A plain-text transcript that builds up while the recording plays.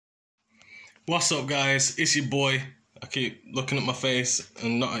What's up, guys? It's your boy. I keep looking at my face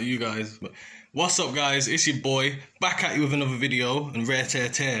and not at you guys, but what's up, guys? It's your boy, back at you with another video and rare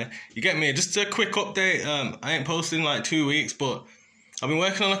tear. You get me? Just a quick update. I ain't posted in like 2 weeks, but I've been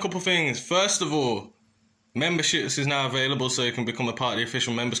working on a couple things. First of all, memberships is now available, so you can become a part of the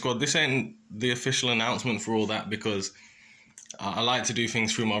official member squad. This ain't the official announcement for all that because I like to do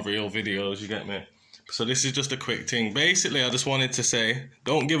things through my real videos, you get me? So this is just a quick thing. Basically, I just wanted to say,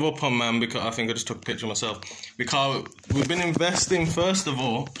 don't give up on man, because I think I just took a picture of myself. Because we've been investing. First of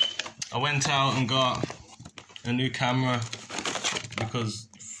all, I went out and got a new camera, because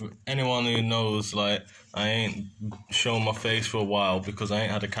for anyone who knows, like, I ain't shown my face for a while because I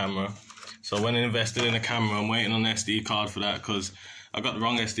ain't had a camera. So I went and invested in a camera. I'm waiting on an SD card for that because I got the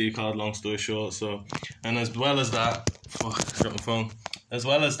wrong SD card, long story short. So, and as well as that, fuck, I got my phone. As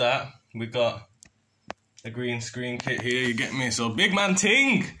well as that, we got a green screen kit here, you get me? So big man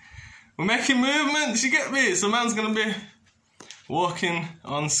ting! We're making movements, you get me? So man's gonna be walking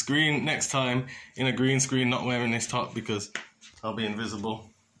on screen next time in a green screen, not wearing this top because I'll be invisible.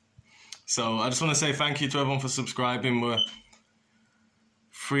 So I just want to say thank you to everyone for subscribing. We're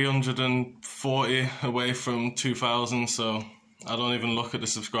 340 away from 2,000, so I don't even look at the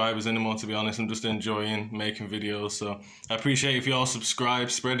subscribers anymore, to be honest. I'm just enjoying making videos. So I appreciate if you all subscribe,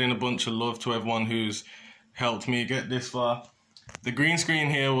 spreading a bunch of love to everyone who's helped me get this far. The green screen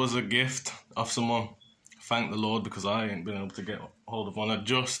here was a gift of someone. Thank the Lord, because I ain't been able to get hold of one. I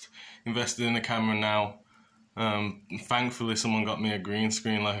just invested in a camera now. Thankfully someone got me a green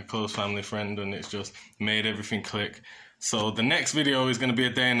screen, like a close family friend, and it's just made everything click. So the next video is going to be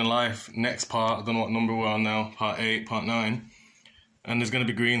a day in the life, next part. I don't know what number we're on now, part 8, part 9. And there's going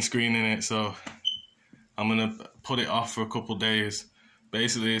to be green screen in it, so I'm going to put it off for a couple days.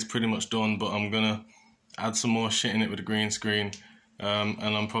 Basically it's pretty much done, but I'm going to add some more shit in it with the green screen, and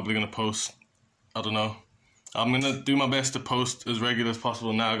I'm probably going to post, I don't know, I'm going to do my best to post as regular as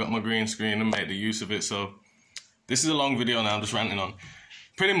possible now I got my green screen and make the use of it. So this is a long video now, I'm just ranting on.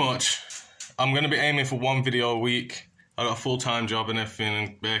 Pretty much, I'm going to be aiming for 1 video a week. I got a full-time job and everything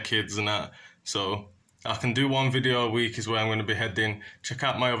and bare kids and that, so I can do 1 video a week is where I'm going to be heading. Check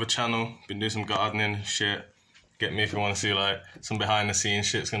out my other channel, been doing some gardening shit. Get me if you want to see like some behind the scenes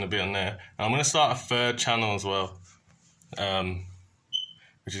shit's going to be on there. And I'm going to start a 3rd channel as well,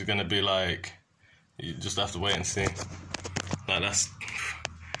 which is going to be like, you just have to wait and see. Like it's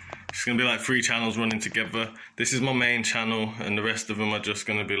going to be like 3 channels running together. This is my main channel and the rest of them are just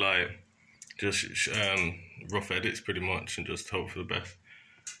going to be like just rough edits pretty much and just hope for the best.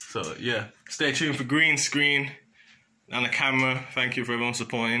 So yeah, stay tuned for green screen and a camera. Thank you for everyone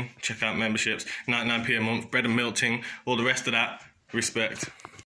supporting. Check out memberships, 99p a month, bread and milk ting, all the rest of that. Respect.